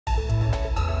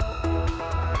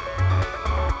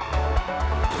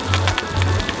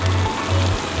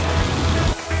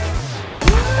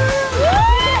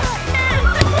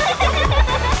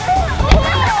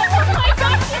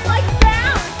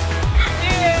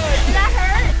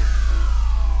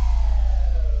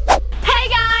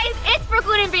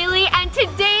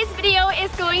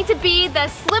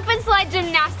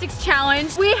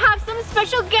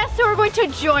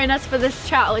decided to join us for this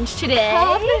challenge today.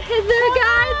 Come hither,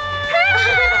 guys.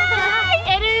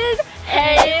 Hi! It is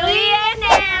Hayley and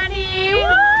Annie.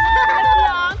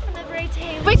 LeBlanc from the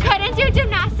Bratayley. We couldn't do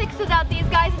gymnastics without these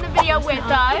guys in the video with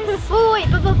us. Oh, wait,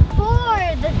 but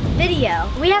before the video,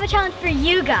 we have a challenge for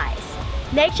you guys.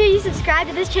 Make sure you subscribe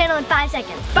to this channel in 5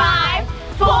 seconds. 5,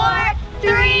 4,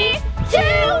 3, 2,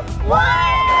 1.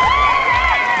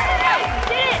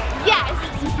 Did it? Yes.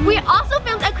 We also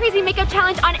filmed a crazy makeup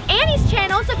challenge on Annie's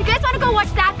channel, so if you guys want to go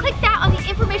watch that, click that on the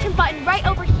information button right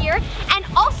over here. And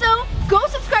also, go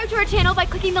subscribe to her channel by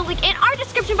clicking the link in our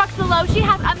description box below. She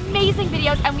has amazing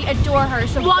videos and we adore her,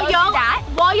 so while y'all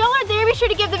are there, be sure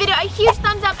to give the video a huge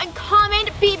thumbs up and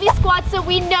comment BB Squad so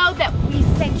we know that we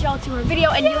sent y'all to her video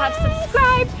and you have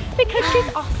subscribed because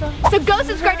she's awesome. So go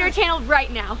subscribe to her channel right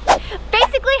now.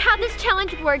 Basically how this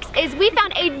challenge works is we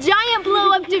found a giant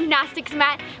blow up gymnastics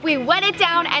mat, we wet it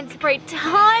down and sprayed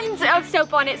tons of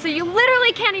soap on it so you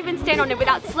literally can't even stand on it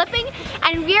without slipping,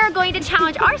 and we are going to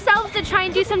challenge ourselves to try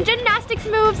and do some gymnastics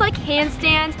moves like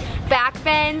handstands, back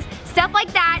bends, stuff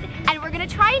like that, and we're gonna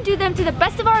try and do them to the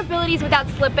best of our abilities without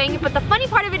slipping, but the funny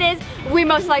part of it is we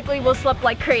most likely will slip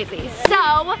like crazy.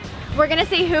 So we're gonna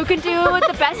see who can do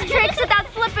the best tricks without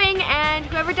slipping, and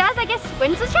whoever does, I guess,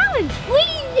 wins the challenge.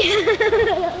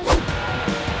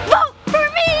 Vote for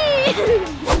me!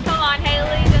 Come on,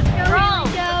 Hayley, just roll.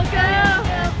 Go. So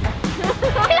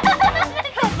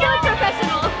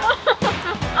professional.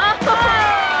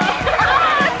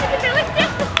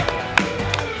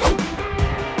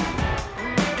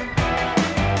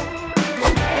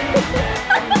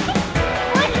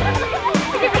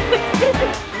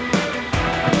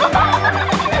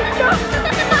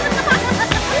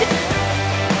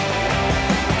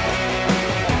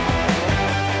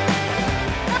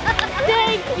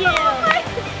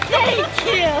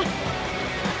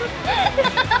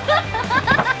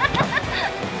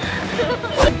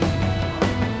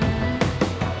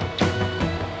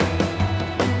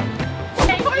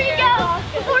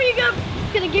 Before you go, I'm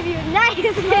just gonna give you a nice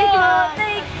big hug.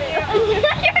 Thank you.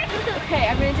 Okay,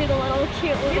 I'm gonna do the little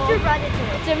cute little. You have to run into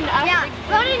it. Gymnastics. Yeah,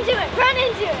 run into it. Run.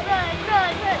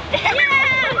 Yes!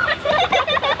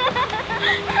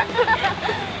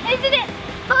 Isn't it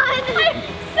fun? I'm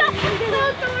so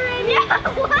already. Yeah,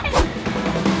 what?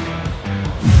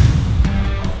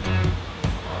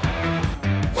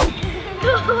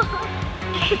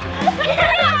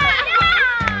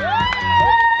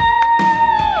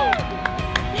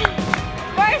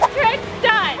 First trick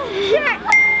done. Sure.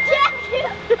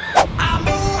 I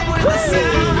move with the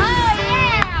sound. Oh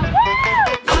yeah! Woo!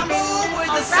 I move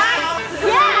with the sound.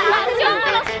 Yeah. Let's do a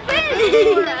little spin.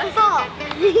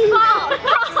 Ball.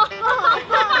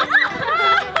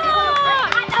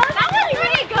 That was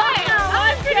pretty good.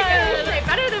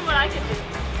 Better than what I could do.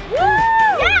 Woo!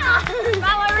 Yeah.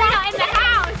 Ballerina in the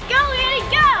house. Go, Annie,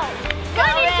 go. Go,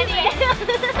 Annie.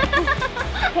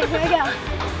 Okay, here we go.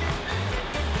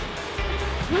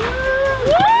 Woo!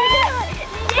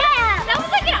 Yeah. That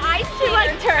was like an ice skater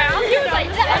like turn. He was like,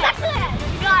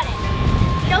 You got it.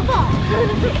 No ball.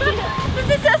 this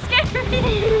is so scary.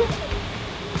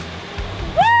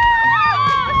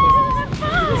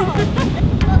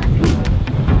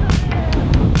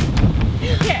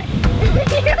 Okay.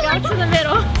 Go to the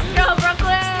middle. Go,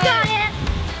 Brooklyn. Got it.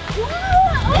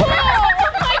 Oh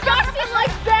my gosh, she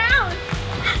like bounced.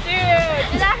 Dude,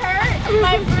 did that hurt?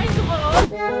 My brain's a little.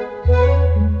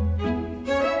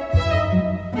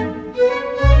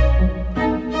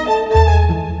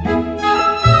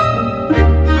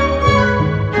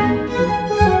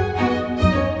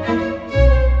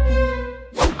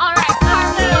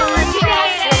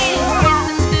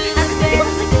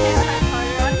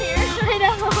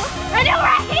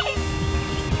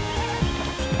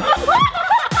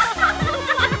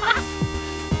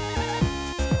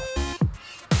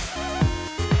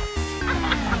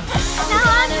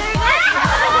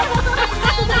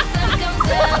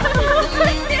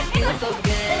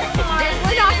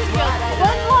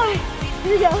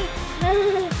 Here we go.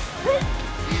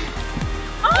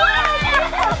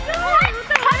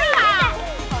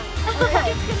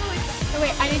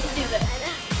 Wait, I need to do this.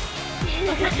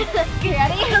 You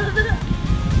ready?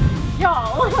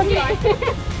 Y'all. Okay.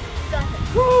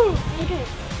 Okay.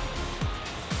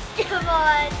 Come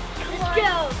on. Let's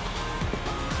go.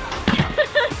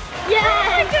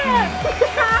 Yes!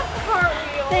 Half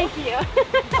cartwheel. Thank you.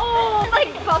 Oh, it's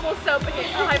like bubble soap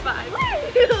again. Oh, high five.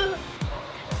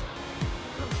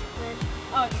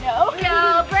 Oh no. Go,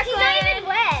 Brooklyn. She's not even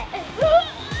wet.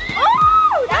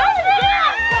 Oh, that was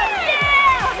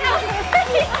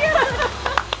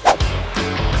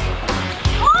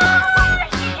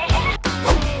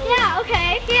Yeah,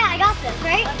 okay. Yeah, I got this.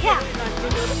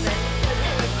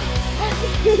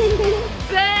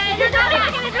 Bend. You're not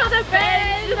even gonna feel the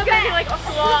bend. It's gonna be like a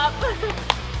flop.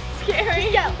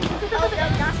 Scary. Just go. Oh, no,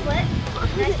 not split.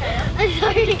 Nice try. I'm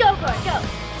sorry. Just go for it. Go.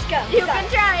 Just go. You can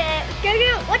try it. Go,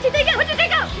 go. What you think of? What you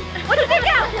think of? What you think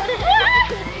of?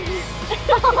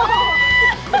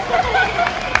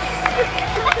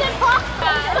 That's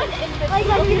impossible. Like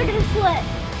you're gonna split.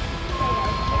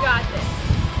 You got this.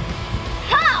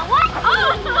 Huh? What?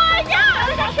 Oh my god! That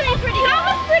was actually pretty good. That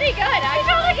was pretty good. I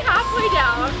felt like halfway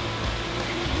down.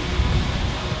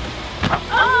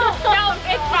 Oh no,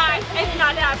 it's fine. It's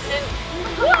not happening.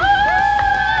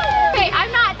 Okay,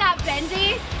 I'm not that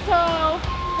bendy, so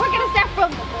we're gonna start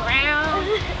from the ground.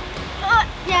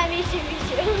 Yeah, me too, me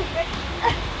too.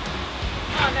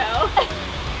 Oh no.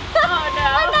 Oh no.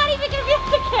 I'm not even gonna be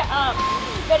able to get up.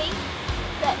 Ready,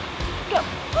 set, go.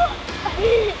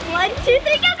 1, 2, 3,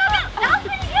 go, go, go. That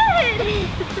was pretty good.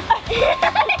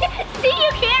 See,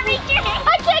 you can't reach your hand.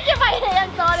 I can't get my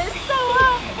hands on it so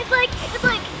well. It's like,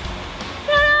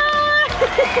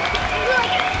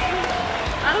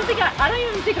 I don't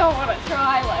even think I want to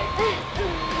try. Like,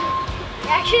 it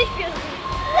actually feels.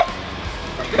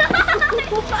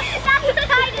 That's what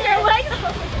I did. Your legs.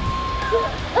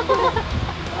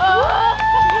 oh,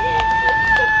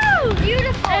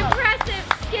 Beautiful. impressive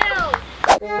skills.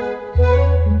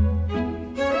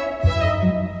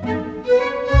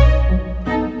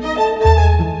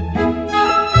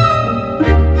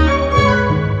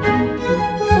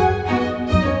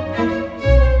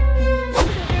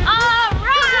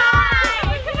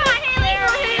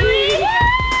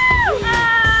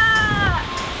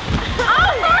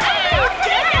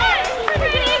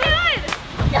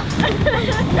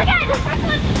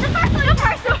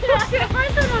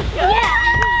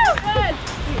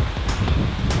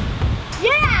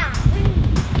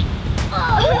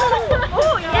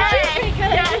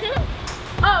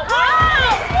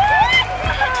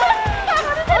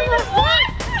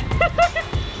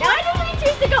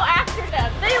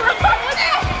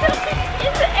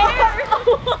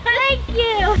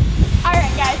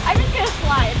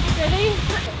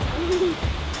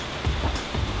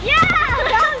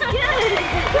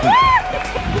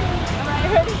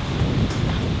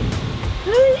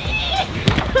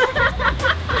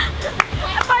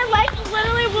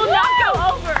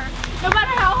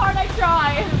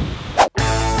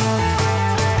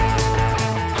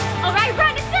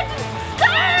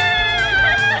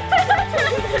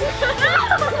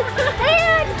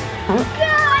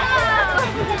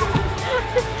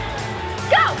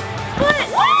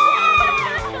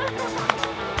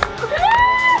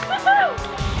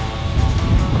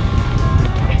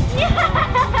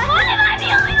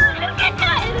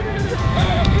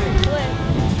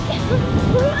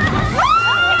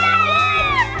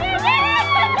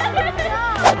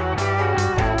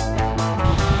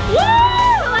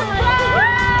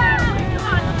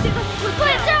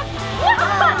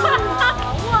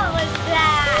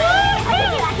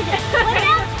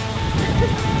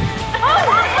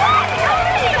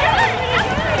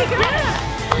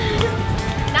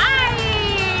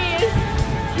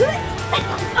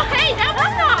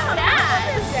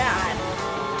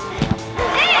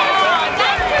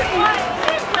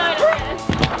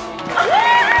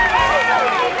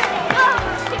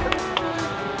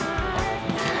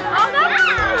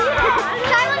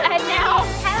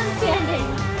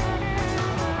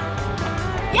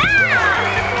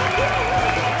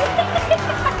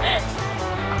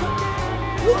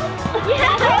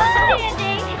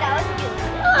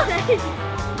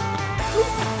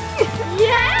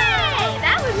 Yay!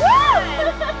 That was good!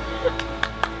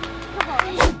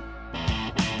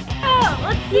 Oh,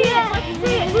 let's see it, let's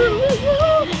see it. Woo, woo,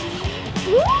 woo.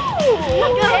 Woo!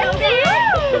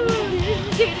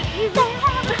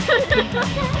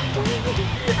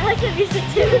 I like the music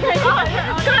too. Oh,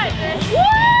 good.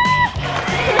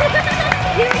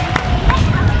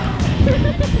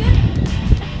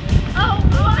 Oh,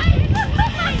 what?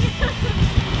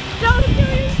 Don't do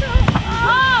yourself.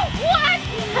 Oh, what?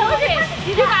 Okay,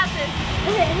 you got this.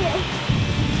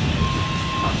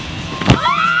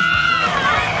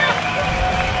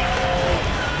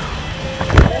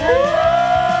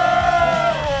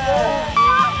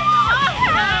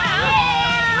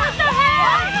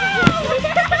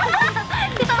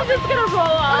 It's gonna roll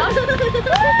off. I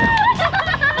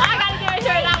gotta give it to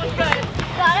her. That was good.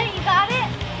 Got it? You got it?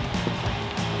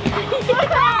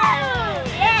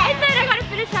 Yeah. And then I gotta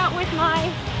finish out with my.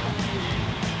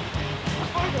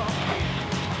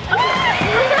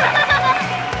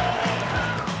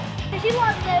 She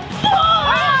loves it.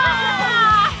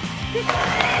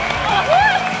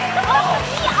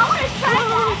 I want to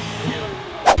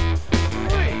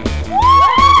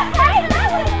try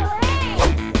that.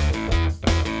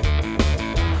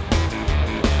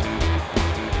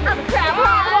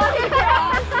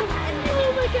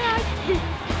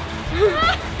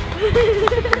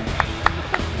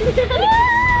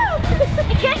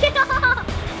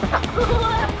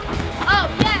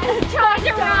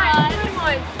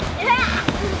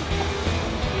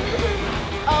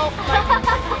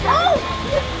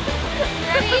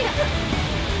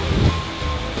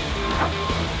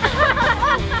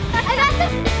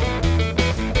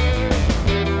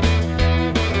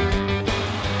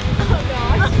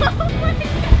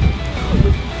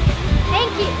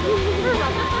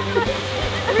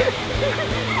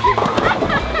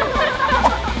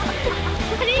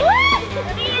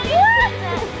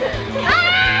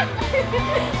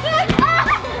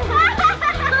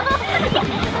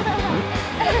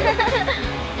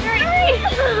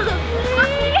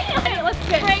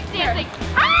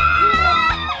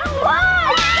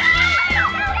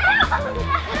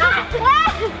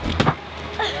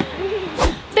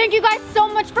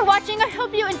 much for watching. I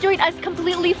hope you enjoyed us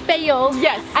completely fail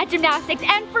at gymnastics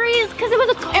and freeze because it was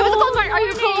a cold morning. Are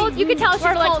you cold? You can tell she's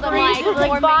cold.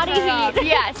 Like body heat.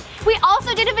 Yes. We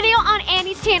also did a video on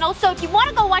Annie's channel, so if you want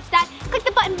to go watch that, click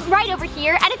the button right over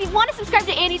here. And if you want to subscribe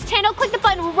to Annie's channel, click the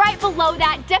button right below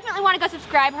that. Definitely want to go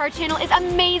subscribe. Her channel is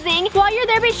amazing. While you're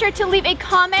there, be sure to leave a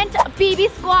comment, BB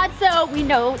Squad, so we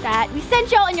know that we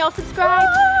sent y'all and y'all subscribe.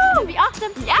 It would be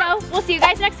awesome. Yeah. So we'll see you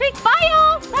guys next week. Bye, y'all.